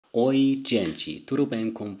Oi, gente, tudo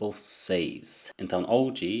bem com vocês? Então,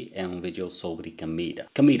 hoje é vídeo sobre comida.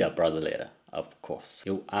 Comida brasileira, of course.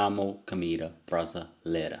 Eu amo comida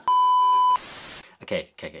brasileira. Okay,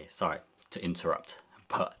 sorry to interrupt,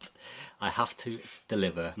 but I have to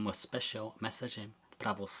deliver uma special message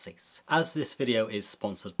para vocês. As this video is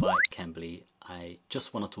sponsored by Cambly, I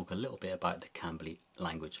just want to talk a little bit about the Cambly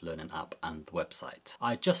language learning app and the website.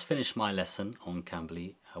 I just finished my lesson on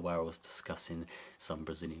Cambly where I was discussing some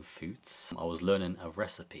Brazilian foods. I was learning a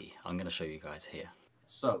recipe. I'm going to show you guys here.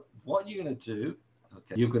 So what you're going to do,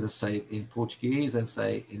 okay, you're going to say it in Portuguese and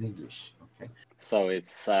say in English, okay? So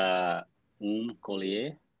it's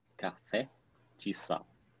colher café de sal.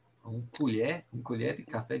 colher de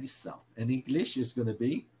café de sal. And English is going to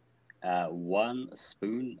be? 1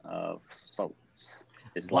 spoon of salt.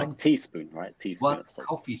 It's One, like teaspoon, right? Teaspoon one of salt.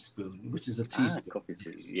 coffee spoon, which is a teaspoon. Coffee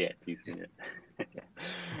spoon. Yeah, teaspoon.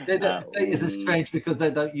 Yeah. It's strange because they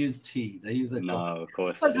don't use tea. They use a coffee. No, of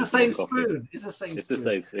course. But it's the same spoon. It's the same spoon. It's the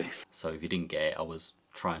same spoon. So if you didn't get it, I was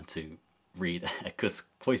trying to read a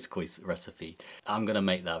couscous recipe. I'm gonna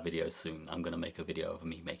make that video soon. I'm gonna make a video of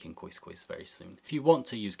me making couscous very soon. If you want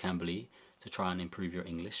to use Cambly to try and improve your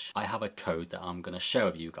English, I have a code that I'm gonna share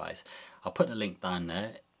with you guys. I'll put the link down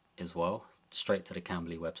there as well, straight to the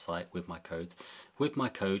Cambly website with my code. With my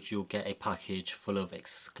code, you'll get a package full of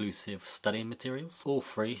exclusive studying materials, all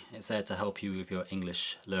free. It's there to help you with your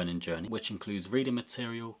English learning journey, which includes reading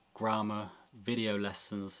material, grammar, video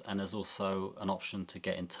lessons, and there's also an option to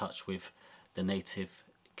get in touch with the native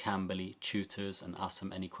Cambly tutors and ask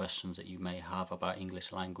them any questions that you may have about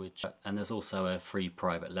English language. And there's also a free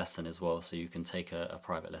private lesson as well, so you can take a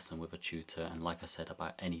private lesson with a tutor, and like I said,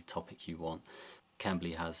 about any topic you want.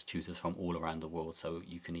 Cambly has tutors from all around the world, so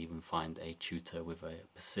you can even find a tutor with a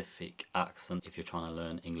Pacific accent if you're trying to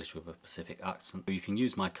learn English with a Pacific accent. You can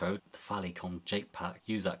use my code, the Falicom Jakepack.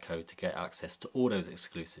 Use that code to get access to all those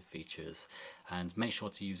exclusive features, and make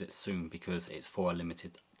sure to use it soon because it's for a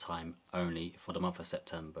limited time only for the month of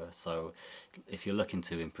September. So if you're looking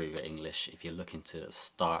to improve your English, if you're looking to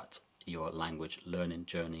start your language learning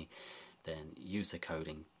journey, then use the code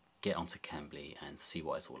and get onto Cambly and see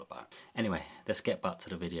what it's all about. Anyway, let's get back to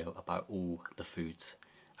the video about all the foods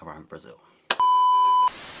around Brazil.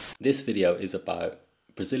 This video is about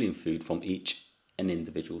Brazilian food from each and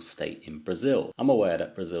individual state in Brazil. I'm aware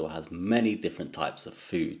that Brazil has many different types of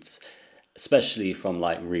foods, especially from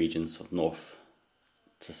like regions of north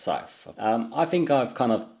to south. I think I've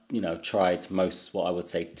kind of tried most what I would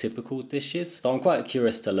say typical dishes. So I'm quite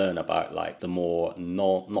curious to learn about like the more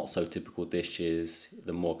not so typical dishes,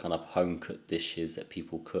 the more kind of home cooked dishes that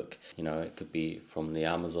people cook. It could be from the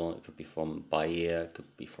Amazon, it could be from Bahia, it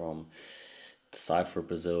could be from the south of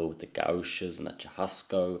Brazil with the gauchos and the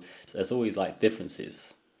churrasco. There's always like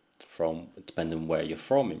differences from depending where you're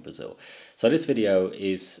from in Brazil. So this video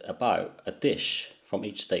is about a dish from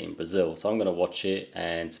each state in Brazil. So I'm going to watch it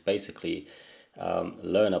and basically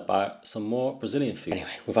learn about some more Brazilian food. Anyway,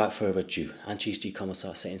 without further ado, antes de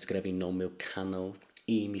começar, se inscreve no meu canal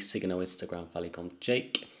e me siga no Instagram, Falicom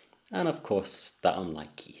Jake. And of course, dá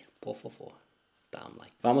like. Por favor, dá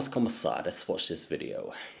like. Vamos começar, let's watch this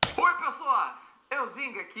video. Oi pessoas, eu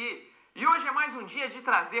Zinga aqui. E hoje é mais um dia de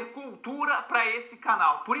trazer cultura para esse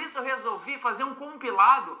canal. Por isso eu resolvi fazer um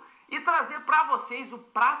compilado e trazer para vocês o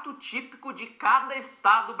prato típico de cada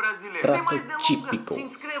estado brasileiro. Sem mais delongas, se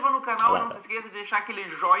inscreva no canal e não se esqueça de deixar aquele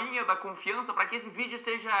joinha da confiança para que esse vídeo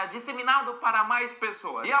seja disseminado para mais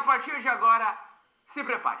pessoas. E a partir de agora, se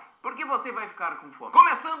prepare, porque você vai ficar com fome.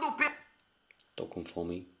 Começando Tô com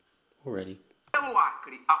fome already. Pelo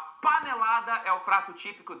Acre, a panelada é o prato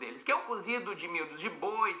típico deles, que é o cozido de miúdos de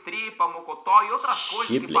boi, tripa, mocotó e outras coisas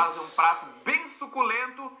que fazem um prato bem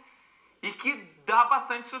suculento e que dá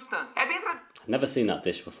bastante sustância. É bem tradicional. Never seen that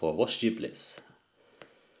dish before. What's giblets?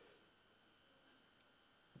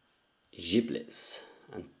 Giblets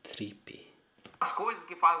and tripe. As coisas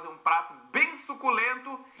que fazem um prato bem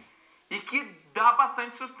suculento e que dá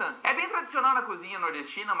bastante sustância. É bem tradicional na cozinha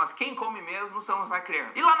nordestina, mas quem come mesmo são os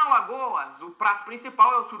acreanos. E lá na Lagoas, o prato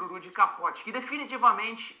principal é o sururu de capote, que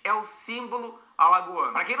definitivamente é o símbolo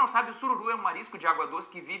alagoano. Para quem não sabe, o sururu é um marisco de água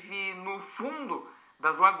doce que vive no fundo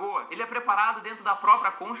das lagoas. Ele é preparado dentro da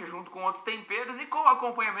própria concha junto com outros temperos e com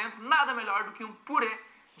acompanhamento nada melhor do que um purê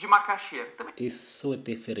de macaxeira. Isso é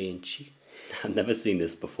diferente. I've never seen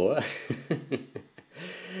this before.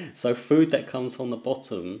 So food that comes from the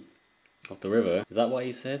bottom of the river, is that what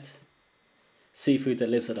he said? Seafood that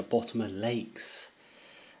lives at the bottom of lakes.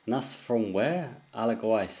 And that's from where?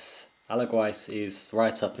 Alagoas. Alagoas is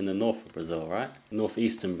right up in the north of Brazil, right?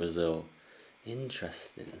 Northeastern Brazil.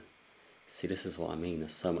 Interesting. See, this is what I mean.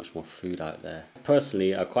 There's so much more food out there.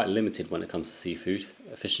 Personally, I'm quite limited when it comes to seafood.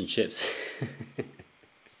 Fish and chips.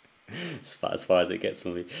 as far as it gets for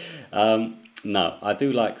me. No, I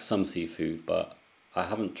do like some seafood, but I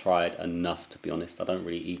haven't tried enough, to be honest. I don't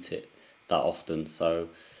really eat it that often, so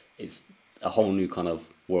it's a whole new kind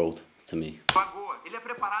of world to me. Ele é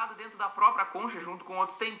preparado dentro da própria concha junto com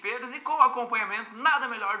outros temperos e com acompanhamento nada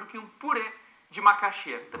melhor do que um purê de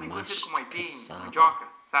macaxeira, também conhecido como aipim, mandioca,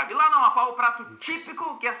 sabe? E lá no Amapá o prato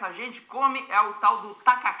típico que essa gente come é o tal do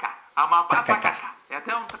tacacá. Amapá tacacá. É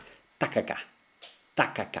até um tacacá.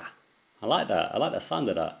 Tacacá. I like that. I like the sound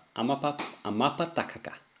of that. Amapa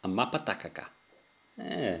tacacá. Amapa tacacá.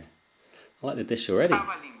 Yeah. I like the dish already.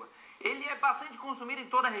 Ele é bastante consumido em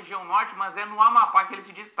toda a região norte, mas é no Amapá que ele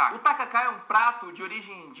se destaca. O tacacá é um prato de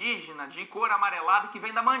origem indígena, de cor amarelada, que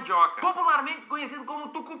vem da mandioca, popularmente conhecido como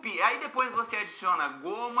tucupi. Aí depois você adiciona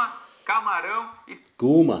goma, camarão e...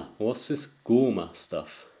 Goma? What's this goma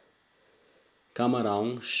stuff?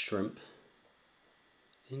 Camarão, shrimp.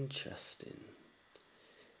 Interesting.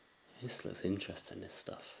 This looks interesting, this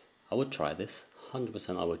stuff. I would try this.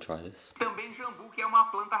 100% I would try this. Também jambu, que é uma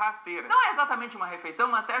planta rasteira. Não é exatamente uma refeição,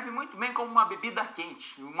 mas serve muito bem como uma bebida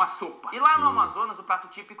quente, uma sopa. E lá no Amazonas, o prato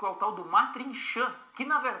típico é o tal do matrinchã, que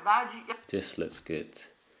na verdade... This looks good.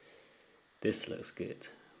 This looks good.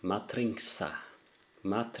 Matrinxá.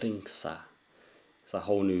 Matrinxá. It's a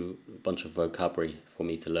whole new bunch of vocabulary for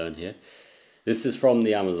me to learn here. This is from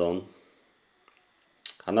the Amazon.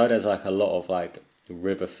 I know there's like a lot of like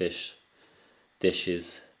river fish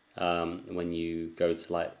dishes when you go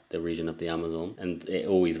to like the region of the Amazon, and it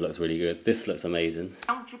always looks really good. This looks amazing.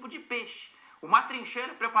 É um tipo de peixe. O matrinchã é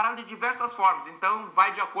preparado de diversas formas, então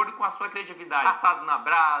vai de acordo com a sua criatividade. Assado na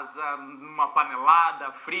brasa, numa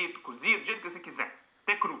panelada, frito, cozido, do jeito que você quiser.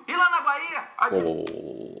 Até cru. E lá na Bahia...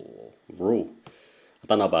 Oh, raw. I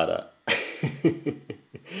don't know about that.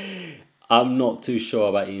 I'm not too sure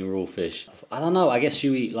about eating raw fish. I don't know, I guess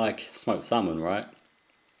you eat like smoked salmon, right?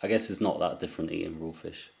 I guess it's not that different eating raw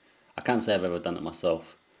fish. I can't say I've ever done it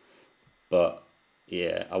myself, but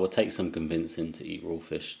yeah, I would take some convincing to eat raw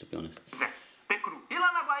fish, to be honest. E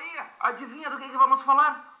lá na Bahia, adivinha do que vamos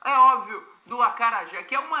falar? É óbvio, do acarajé,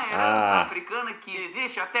 que é uma herança africana que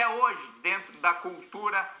existe até hoje dentro da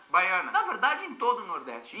cultura baiana. Na verdade, em todo o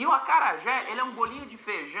Nordeste. E o acarajé, ele é um bolinho de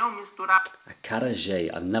feijão misturado... Acarajé,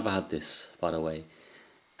 I've never had this, by the way,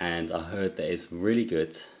 and I heard that it's really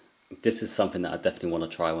good. This is something that I definitely want to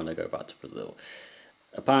try when I go back to Brazil.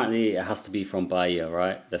 Apparently it has to be from Bahia,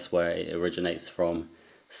 right? That's where it originates from.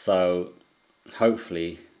 So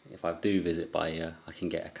hopefully if I do visit Bahia, I can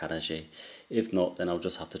get acarajé. If not, then I'll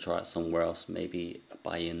just have to try it somewhere else. Maybe a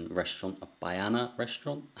Bahian restaurant, a Baiana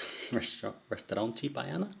restaurant? Restaurante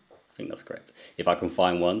Baiana? I think that's correct. If I can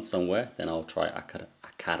find one somewhere, then I'll try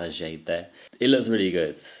acarajé there. It looks really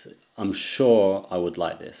good. I'm sure I would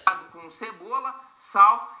like this. Com cebola,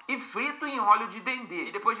 sal e frito em óleo de dendê.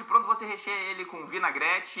 E depois de pronto você recheia ele com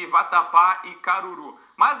vinagrete, vatapá e caruru.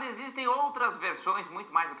 Mas existem outras versões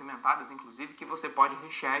muito mais apimentadas, inclusive, que você pode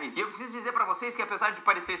rechear isso. E eu preciso dizer pra vocês que apesar de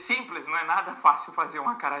parecer simples, não é nada fácil fazer um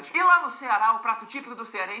acarajé. E lá no Ceará, o prato típico dos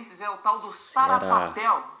cearenses é o tal do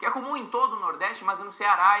sarapatel, que é comum em todo o Nordeste, mas no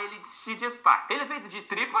Ceará ele se destaca. Ele é feito de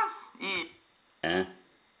tripas e...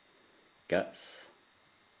 guts.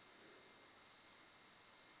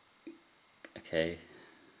 Okay.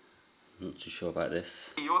 Not too sure about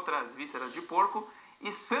this. E outras vísceras de porco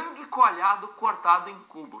e sangue coalhado cortado em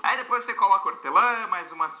cubos. Aí depois você coloca hortelã,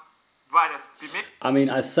 mais umas várias pimentas. I mean,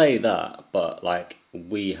 I say that, but like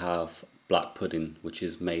we have black pudding, which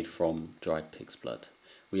is made from dried pig's blood.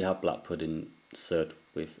 We have black pudding served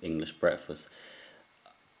with English breakfast.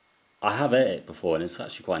 I have ate it before and it's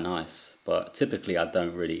actually quite nice, but typically I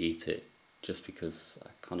don't really eat it just because I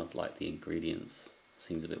kind of like the ingredients.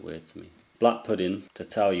 Seems a bit weird to me. Black pudding, to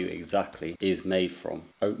tell you exactly, is made from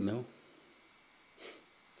oatmeal,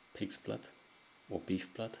 pig's blood or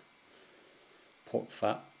beef blood, pork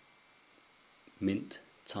fat, mint,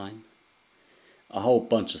 thyme, a whole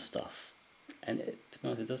bunch of stuff. And to be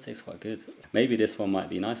honest, it does taste quite good. Maybe this one might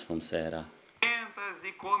be nice from Ceará.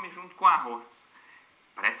 E come junto com arroz.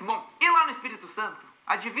 Parece bom. E lá no Espírito Santo?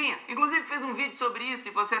 Adivinha? Inclusive fez um vídeo sobre isso. Se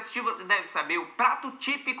você assistiu, você deve saber. O prato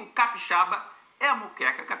típico capixaba é a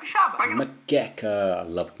moqueca capixaba. Moqueca, I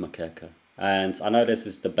love moqueca. And I know there's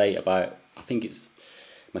this debate about, I think it's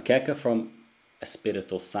moqueca from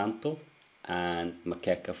Espírito Santo and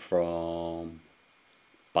moqueca from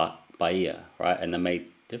Bahia, right? And they're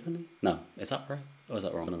made differently? No, is that right? Or is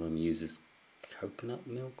that wrong? One of them uses coconut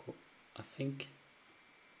milk, I think.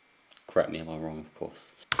 Correct me if I'm wrong, of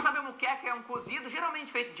course. Sabe, a moqueca é um cozido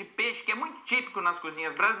geralmente feito de peixe, que é muito típico nas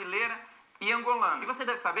cozinhas brasileiras, e angolano. E você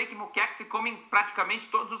deve saber que moqueca se come em praticamente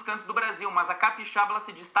todos os cantos do Brasil, mas a capixaba ela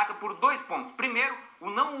se destaca por 2 pontos. Primeiro, o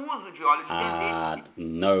não uso de óleo de dendê.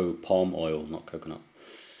 No palm oil, not coconut.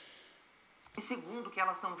 E segundo, que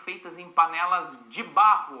elas são feitas em panelas de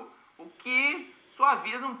barro, o que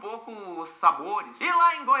suaviza um pouco os sabores. E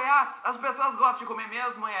lá em Goiás, as pessoas gostam de comer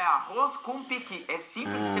mesmo arroz com piqui. É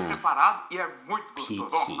simples de ser preparado e é muito gostoso.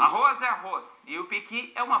 Bom, arroz é arroz. E o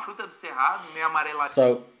piqui é uma fruta do cerrado, meio amarela.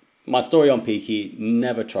 So, my story on piqui,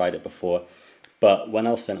 never tried it before, but when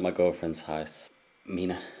I was staying at my girlfriend's house,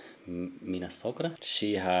 Mina sogra,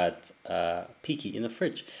 she had piqui in the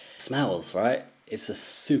fridge. Smells, right? It's a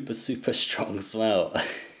super strong smell.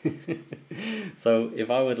 So if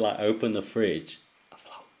I would like open the fridge, I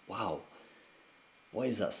thought, wow, what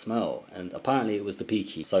is that smell? And apparently it was the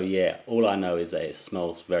piqui. So yeah, all I know is that it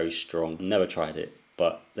smells very strong. Never tried it,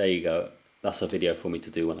 but there you go. That's a video for me to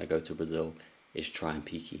do when I go to Brazil, is trying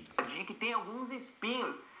piqui. Que tem alguns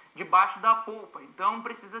espinhos debaixo da polpa, então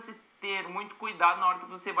precisa se ter muito cuidado na hora que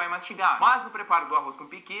você vai mastigar. Mas no preparo do arroz com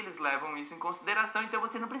piqui, eles levam isso em consideração, então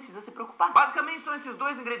você não precisa se preocupar. Basicamente são esses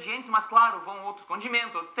 2 ingredientes, mas claro, vão outros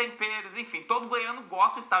condimentos, outros temperos, enfim, todo goiano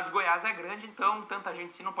gosta, o estado de Goiás é grande, então tanta gente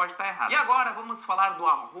assim não pode estar errado. E agora vamos falar do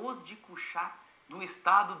arroz de cuchá do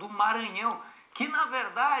estado do Maranhão, que na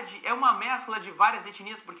verdade é uma mescla de várias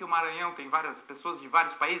etnias, porque o Maranhão tem várias pessoas de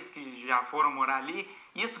vários países que já foram morar ali,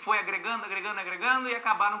 e isso foi agregando e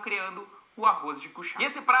acabaram criando o arroz de cuchá. E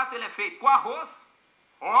esse prato ele é feito com arroz,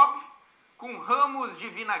 óbvio, com ramos de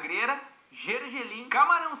vinagreira, gergelim,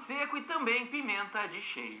 camarão seco e também pimenta de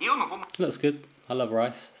cheiro. Eu não vou Looks good. I love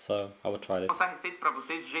rice, so I will try this. mostrar receita para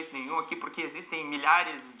vocês de jeito nenhum aqui, porque existem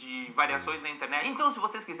milhares de variações na internet. Então, se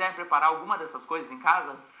vocês quiserem preparar alguma dessas coisas em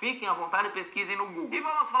casa, fiquem à vontade e pesquisem no Google. E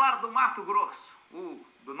vamos falar do Mato Grosso,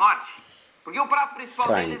 do norte. Porque o prato principal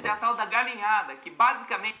deles é a tal da galinhada, que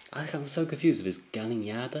basicamente... I'm so confused with this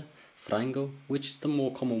galinhada, frango, which is the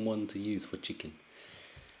more common one to use for chicken?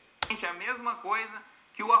 é a mesma coisa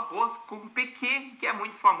que o arroz com piqui, que é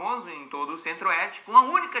muito famoso em todo o centro-oeste, com a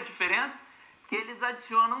única diferença que eles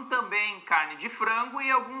adicionam também carne de frango e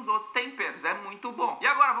alguns outros temperos. É muito bom. E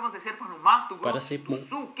agora vamos descer para o Mato Grosso do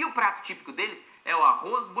Sul, que o prato típico deles é o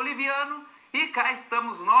arroz boliviano. E cá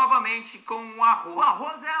estamos novamente com o arroz. O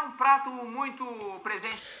arroz é um prato muito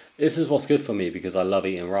presente. This is what's good for me because I love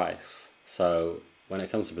eating rice. So when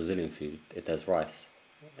it comes to Brazilian food, there's rice.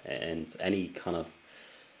 And any kind of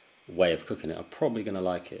way of cooking it, I'm probably going to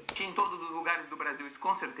like it. Em todos os lugares do Brasil, isso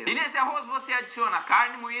com certeza. E nesse arroz você adiciona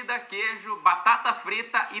carne moída, queijo, batata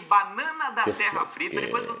frita e banana da terra frita. Good.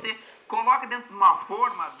 Depois você coloca dentro de uma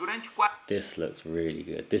forma durante This looks really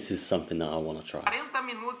good. This is something that I want to try. 40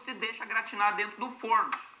 minutos e deixa gratinar dentro do forno.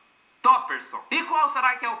 Topperson. E qual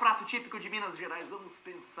será que é o prato típico de Minas Gerais? Vamos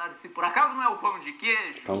pensar se por acaso não é o pão de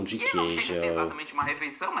queijo. Pão de que não chega a ser exatamente uma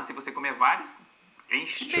refeição, mas se você comer vários,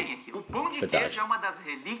 enche bem aqui. O pão de queijo é uma das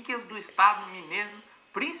relíquias do estado mineiro,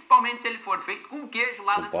 principalmente se ele for feito com queijo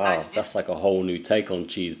lá da cidade de... That's like a whole new take on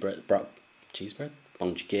cheese bread. Cheese bread?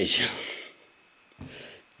 Pão de queijo.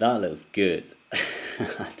 That looks good.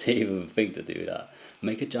 I didn't even think to do that.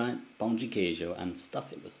 Make a giant pão de queijo and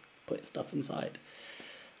stuff it. Put stuff inside.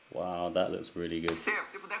 Wow, that looks really good. Se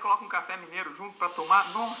puder, coloca um café mineiro junto para tomar.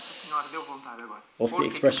 Nossa senhora, deu vontade agora. What's the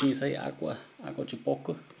expression you say? Água de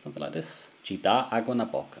boca? Something like this? Te dá água na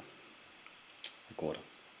boca. Agora.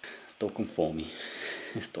 Estou com fome.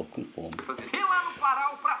 Estou com fome. E lá no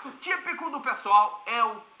Pará, o prato típico do pessoal é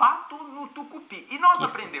o pato no tucupi. E nós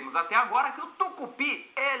aprendemos até agora que o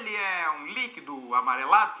tucupi, ele é um líquido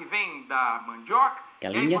amarelado que vem da mandioca.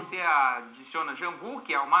 Galinha. E aí você adiciona jambu,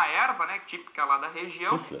 que é uma erva, né, típica lá da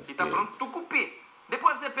região, e tá pronto o tucupi.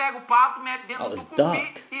 Depois você pega o pato, mete dentro do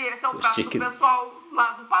tucupi, e esse é o prato do pessoal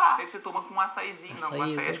lá do Pará. Aí você toma com um açaizinho. Não, com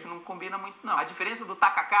açaí acho que não combina muito não. A diferença do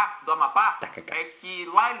tacacá, do Amapá, é que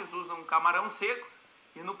lá eles usam camarão seco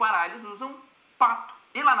e no Pará eles usam pato.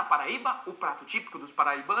 E lá na Paraíba, o prato típico dos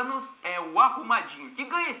paraibanos é o arrumadinho, que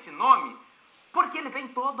ganha esse nome porque ele vem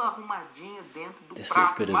todo arrumadinho dentro do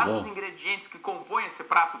prato. Mas os ingredientes que compõem esse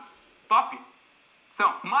prato top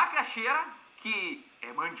são macaxeira, que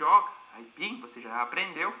é mandioca, aipim, você já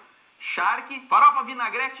aprendeu, charque, farofa,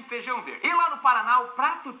 vinagrete e feijão verde. E lá no Paraná, o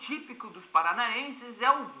prato típico dos paranaenses é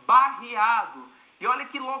o barreado. E olha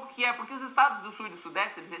que louco que é, porque os estados do sul e do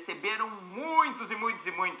sudeste eles receberam muitos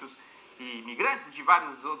imigrantes de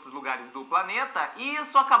vários outros lugares do planeta, e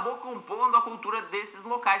isso acabou compondo a cultura desses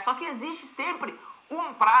locais. Só que existe sempre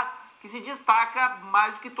um prato que se destaca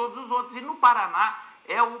mais do que todos os outros, e no Paraná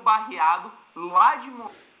é o barreado lá de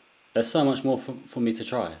There's so much more for me to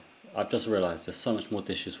try. I've just realized there's so much more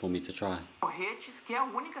dishes for me to try. Morretes, que é a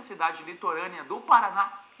única cidade litorânea do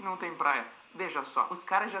Paraná que que não tem praia. Veja só, os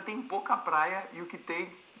caras já têm pouca praia e o que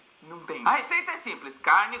tem, não tem. A receita é simples,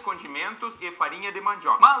 carne, condimentos e farinha de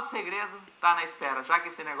mandioca. Mas o segredo tá na espera, já que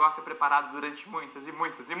esse negócio é preparado durante muitas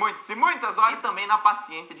horas. E também na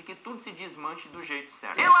paciência de que tudo se desmanche do jeito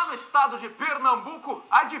certo. E lá no estado de Pernambuco,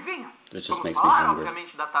 adivinha? Vamos falar,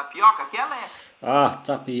 obviamente, da tapioca, que ela é... Ah,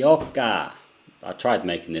 tapioca! I tried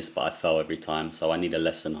making this, but I fail every time, so I need a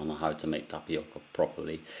lesson on how to make tapioca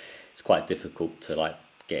properly. It's quite difficult to like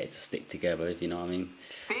get it to stick together, if you know what I mean.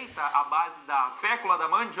 Feita à base da fécula da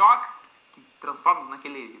mandioca, que transforma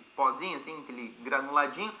naquele pozinho assim, aquele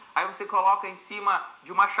granuladinho. Aí você coloca em cima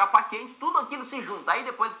de uma chapa quente, tudo aquilo se junta. Aí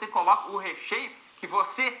depois você coloca o recheio que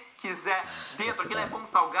você quiser dentro. Aquilo é bom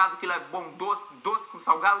salgado, aquilo é bom doce, doce com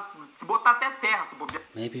salgado. Se botar até terra, se bobear.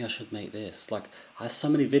 Maybe I should make this. Like, I have so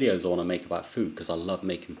many videos I want to make about food because I love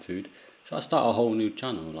making food. Should I start a whole new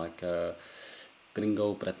channel, like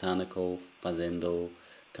Gringo, Britânico, fazendo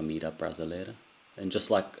comida, brasileira? And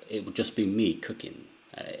just like, it would just be me cooking.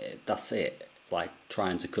 That's it. Like,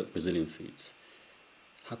 trying to cook Brazilian foods.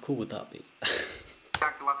 How cool would that be?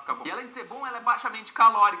 E além de ser bom, ela é baixamente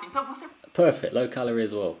calórica. Então você... Perfect, low calorie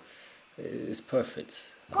as well. It's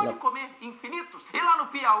perfect. Pode comer infinitos. E lá no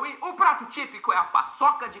Piauí, o prato típico é a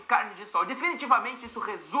paçoca de carne de sol. Definitivamente isso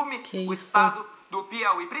resume o estado do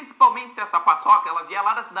Piauí. Principalmente se essa paçoca ela vier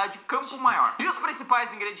lá da cidade de Campo Maior. E os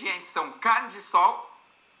principais ingredientes são carne de sol,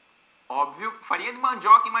 óbvio, farinha de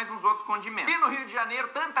mandioca e mais uns outros condimentos. E no Rio de Janeiro,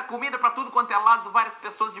 tanta comida para tudo quanto é lado, várias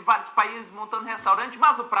pessoas de vários países montando restaurante,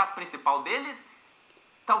 mas o prato principal deles...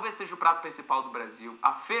 talvez seja o prato principal do Brasil,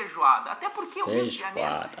 a feijoada. Até porque o Rio de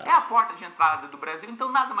Janeiro é a porta de entrada do Brasil, então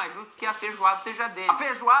nada mais justo que a feijoada seja dele. A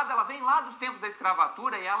feijoada, ela vem lá dos tempos da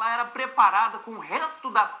escravatura e ela era preparada com o resto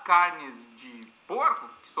das carnes de porco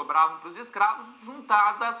que sobravam para os escravos,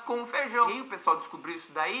 juntadas com feijão. E aí o pessoal descobriu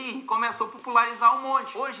isso daí e começou a popularizar um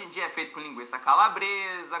monte. Hoje em dia é feito com linguiça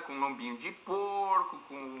calabresa, com lombinho de porco,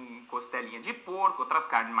 com costelinha de porco, outras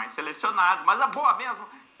carnes mais selecionadas, mas a boa mesmo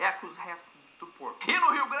é a com os restos. E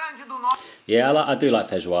no Rio Grande do Norte... Yeah, I do like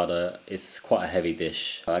feijoada. It's quite a heavy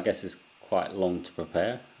dish. I guess it's quite long to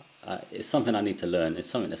prepare. It's something I need to learn. It's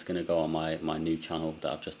something that's going to go on my new channel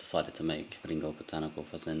that I've just decided to make. Gringo, Britânico,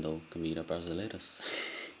 fazendo comida, brasileira.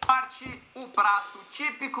 O prato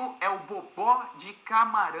típico é o bobó de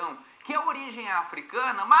camarão, que é origem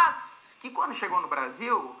africana, mas que quando chegou no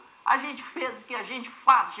Brasil, a gente fez o que a gente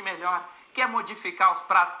faz de melhor, que é modificar os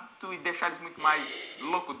pratos e deixar eles muito mais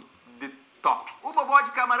loucos. Top. O bobó de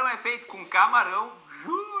camarão é feito com camarão,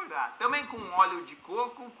 jura? Também com óleo de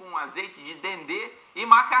coco, com azeite de dendê e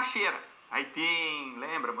macaxeira. Aí tem,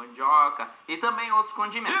 lembra, mandioca e também outros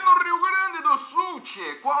condimentos. E no Rio Grande do Sul,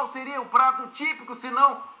 tchê, qual seria o prato típico se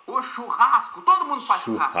não o churrasco? Todo mundo faz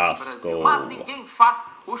churrasco no Brasil, mas ninguém faz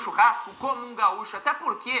o churrasco como um gaúcho. Até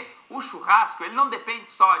porque o churrasco, ele não depende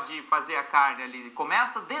só de fazer a carne ali.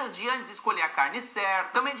 Começa desde antes de escolher a carne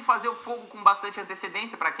certa. Também de fazer o fogo com bastante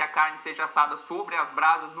antecedência para que a carne seja assada sobre as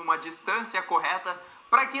brasas numa distância correta,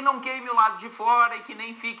 para que não queime o lado de fora e que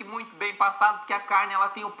nem fique muito bem passado, porque a carne ela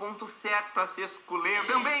tem o ponto certo para ser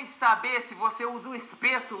suculenta. Também de saber se você usa o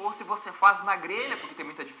espeto ou se você faz na grelha, porque tem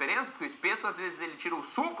muita diferença, porque o espeto às vezes ele tira o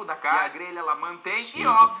suco da carne, e a grelha ela mantém. E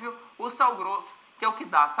óbvio, o sal grosso, que é o que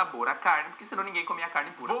dá sabor à carne, porque senão ninguém comia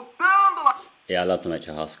carne pura. Voltando lá... Yeah, I love to make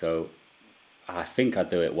churrasco. I think I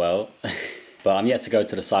do it well. But I'm yet to go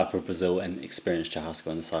to the south of Brazil and experience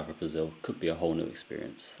churrasco in the south of Brazil. Could be a whole new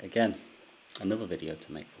experience. Again, another video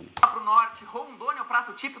to make for me. Para o norte, Rondônia, o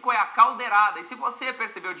prato típico é a caldeirada. E se você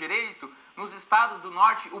percebeu direito, nos estados do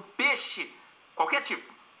norte, o peixe, qualquer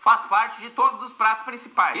tipo, faz parte de todos os pratos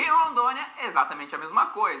principais. E em Rondônia é exatamente a mesma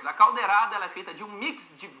coisa. A caldeirada ela é feita de um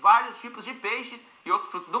mix de vários tipos de peixes e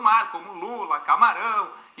outros frutos do mar, como lula,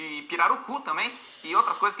 camarão e pirarucu também, e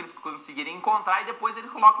outras coisas que eles conseguirem encontrar, e depois eles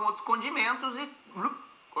colocam outros condimentos e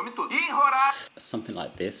come tudo. E em Roraima... Something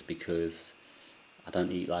like this, because I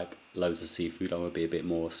don't eat like loads of seafood, I would be a bit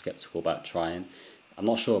more skeptical about trying. I'm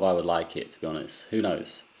not sure if I would like it, to be honest. Who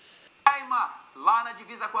knows? Lá na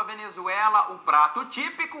divisa com a Venezuela, o prato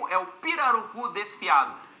típico é o pirarucu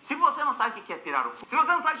desfiado. Se você não sabe o que é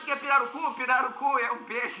pirarucu, pirarucu é um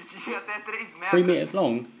peixe de até 3 metros 3 meters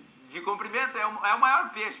long. De comprimento, é o maior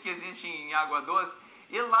peixe que existe em água doce.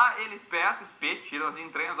 E lá eles pescam esse peixe, tiram as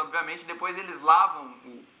entranhas, obviamente, depois eles lavam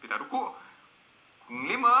o pirarucu com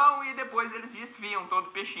limão e depois eles desfiam todo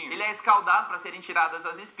o peixinho. Ele é escaldado para serem tiradas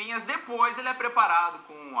as espinhas, depois ele é preparado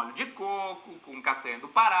com óleo de coco, com castanha do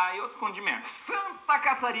Pará e outros condimentos. Santa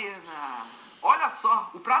Catarina! Olha só,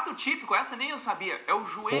 o prato típico, essa nem eu sabia, é o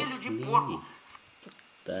joelho de porco. What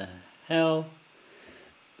the hell?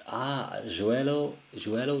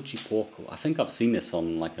 joelho de porco. I think I've seen this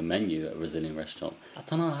on like a menu at a Brazilian restaurant. I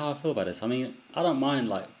don't know how I feel about this. I mean, I don't mind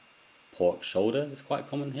like pork shoulder. It's quite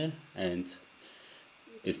common here, and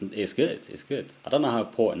it's good. It's good. I don't know how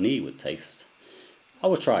pork knee would taste. I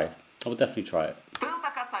would try it. I would definitely try it.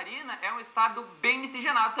 Santa Catarina é um estado bem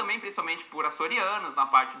miscigenado também, principalmente por açorianos na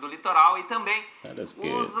parte do litoral e também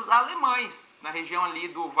os alemães na região ali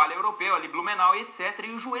do Vale Europeu, ali Blumenau e etc.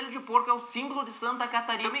 E o joelho de porco é o símbolo de Santa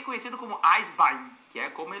Catarina, também conhecido como Eisbein, que é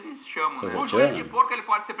como eles chamam. Né? O joelho de porco ele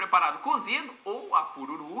pode ser preparado cozido ou a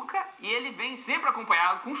pururuca e ele vem sempre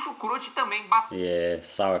acompanhado com chucrute e também batata. Yeah,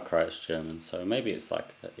 sauerkraut's German, so maybe it's like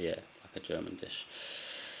a German dish.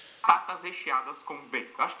 Batatas recheadas com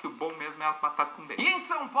bacon. Acho que o bom mesmo é as batatas com bacon. E em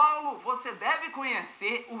São Paulo, você deve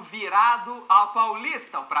conhecer o virado à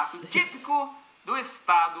paulista, o prato típico do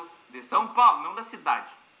estado de São Paulo, não da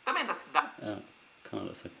cidade. Também da cidade. Kind of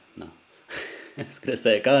looks like, no. I was going to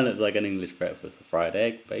say, it kind of looks like an English breakfast. A fried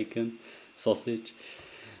egg, bacon, sausage.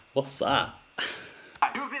 What's that?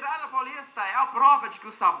 E o virado à paulista é a prova de que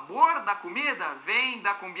o sabor da comida vem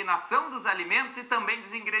da combinação dos alimentos e também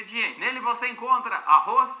dos ingredientes. Nele você encontra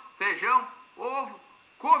arroz, feijão, ovo,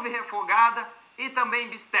 couve refogada e também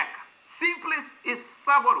bisteca. Simples e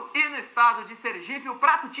saboroso. E no estado de Sergipe, o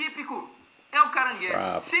prato típico é o caranguejo.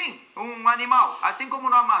 Sim, um animal. Assim como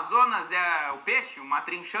no Amazonas é o peixe, o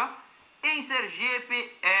matrinchã, em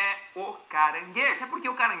Sergipe é o caranguejo. É porque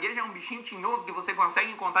o caranguejo é um bichinho tinhoso que você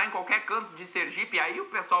consegue encontrar em qualquer canto de Sergipe. Aí o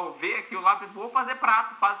pessoal vê aquilo lá e vou fazer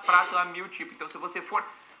prato, faz prato a 1000 tipos. Então se você for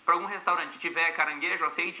para algum restaurante e tiver caranguejo,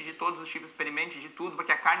 aceite de todos os tipos, experimente de tudo,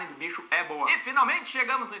 porque a carne do bicho é boa. E finalmente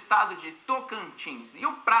chegamos no estado de Tocantins. E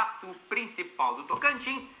o prato principal do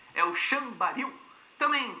Tocantins é o chambaril,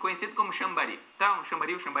 também conhecido como chambari. Então,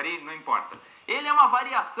 chambari, não importa. Ele é uma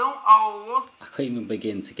variação ao osso. I couldn't even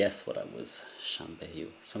begin to guess what that was.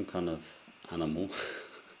 Chambaril, some kind of animal.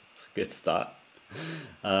 It's a good start.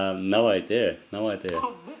 No idea.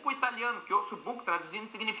 Osso buco italiano, que osso buco traduzindo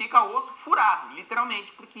significa osso furado,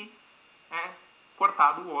 literalmente, porque é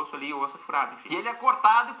cortado o osso ali, o osso furado, enfim. E ele é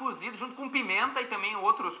cortado e cozido junto com pimenta e também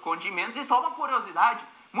outros condimentos. E só uma curiosidade,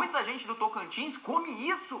 muita gente do Tocantins come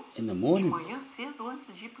isso de manhã cedo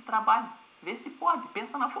antes de ir pro trabalho. Vê se pode,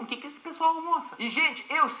 pensa na fome, o que esse pessoal almoça? E gente,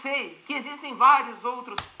 eu sei que existem vários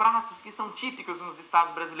outros pratos que são típicos nos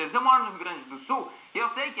estados brasileiros. Eu moro no Rio Grande do Sul e eu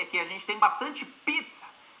sei que aqui a gente tem bastante pizza.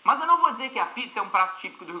 Mas eu não vou dizer que a pizza é um prato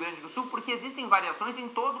típico do Rio Grande do Sul, porque existem variações em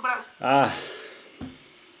todo o Brasil.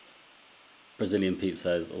 Brazilian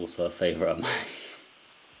pizza is also a favorite of mine.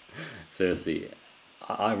 Seriously,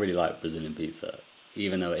 I really like Brazilian pizza,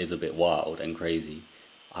 even though it is a bit wild and crazy.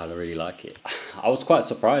 I really like it. I was quite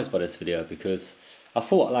surprised by this video because I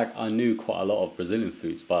thought like I knew quite a lot of Brazilian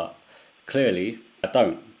foods, but clearly I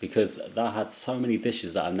don't, because that had so many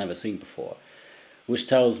dishes that I've never seen before, which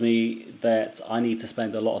tells me that I need to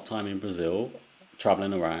spend a lot of time in Brazil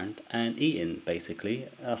traveling around and eating, basically.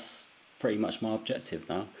 That's pretty much my objective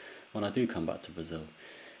now when I do come back to Brazil.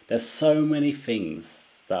 There's so many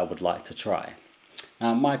things that I would like to try.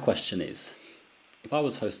 Now my question is, if I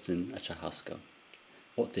was hosting a churrasco,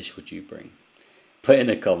 what dish would you bring? Put in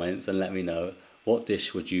the comments and let me know, what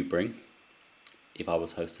dish would you bring if I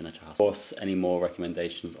was hosting a churrasco? Of course, any more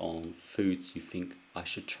recommendations on foods you think I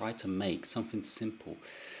should try to make, something simple.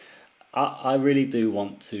 I really do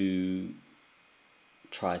want to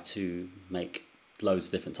try to make loads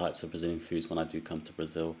of different types of Brazilian foods when I do come to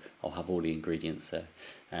Brazil. I'll have all the ingredients there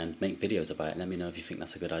and make videos about it. Let me know if you think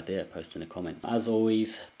that's a good idea, post in the comments. As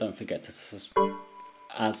always, don't forget to subscribe.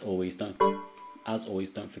 As always, don't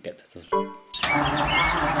forget to subscribe.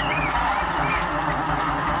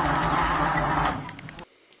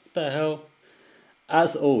 The hell?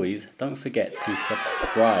 As always, don't forget to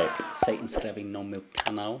subscribe. Se inscreve no meu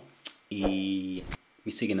canal e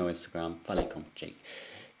me siga no Instagram, fale com Jake.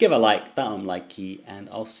 Give a like, dá like, and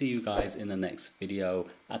I'll see you guys in the next video.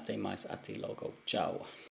 Até mais, até logo. Ciao.